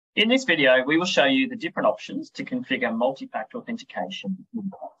In this video, we will show you the different options to configure multi-factor authentication in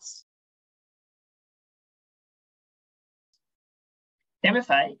class.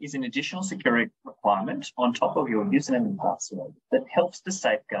 MFA is an additional security requirement on top of your username and password that helps to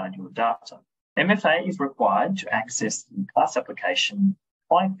safeguard your data. MFA is required to access the class application,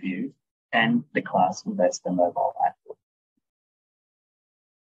 client view, and the class investor mobile app.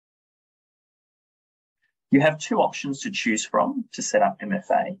 You have two options to choose from to set up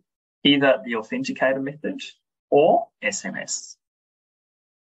MFA, either the Authenticator method or SMS.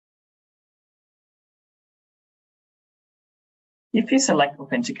 If you select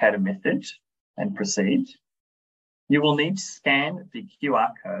Authenticator method and proceed, you will need to scan the QR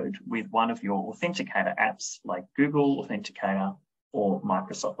code with one of your Authenticator apps like Google Authenticator or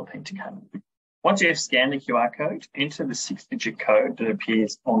Microsoft Authenticator. Once you have scanned the QR code, enter the 6-digit code that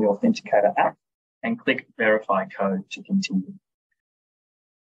appears on the Authenticator app and click Verify Code to continue.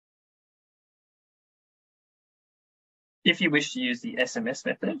 If you wish to use the SMS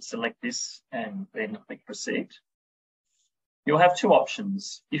method, select this and then click Proceed. You'll have two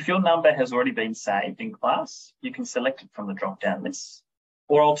options. If your number has already been saved in class, you can select it from the drop-down list,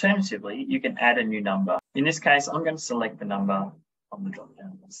 or alternatively, you can add a new number. In this case, I'm going to select the number from the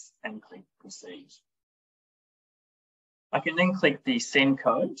drop-down list and click Proceed. I can then click the Send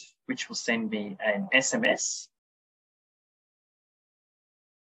code, which will send me an SMS.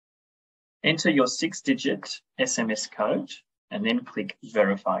 Enter your 6-digit SMS code and then click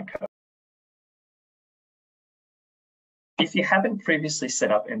Verify Code. If you haven't previously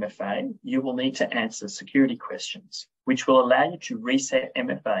set up MFA, you will need to answer security questions, which will allow you to reset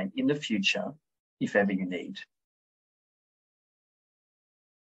MFA in the future if ever you need.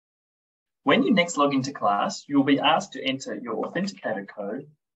 When you next log into class, you'll be asked to enter your Authenticator code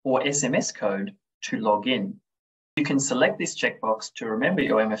or SMS code to log in. You can select this checkbox to remember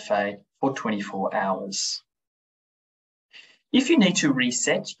your MFA for 24 hours. If you need to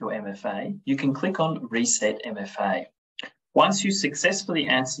reset your MFA, you can click on Reset MFA. Once you successfully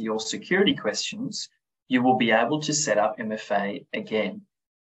answer your security questions, you will be able to set up MFA again.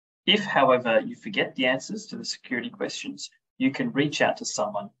 If, however, you forget the answers to the security questions, you can reach out to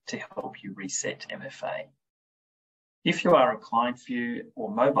someone to help you reset MFA. If you are a client view or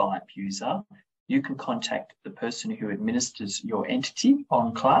mobile app user, you can contact the person who administers your entity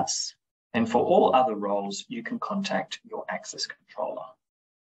on class. And for all other roles, you can contact your access controller.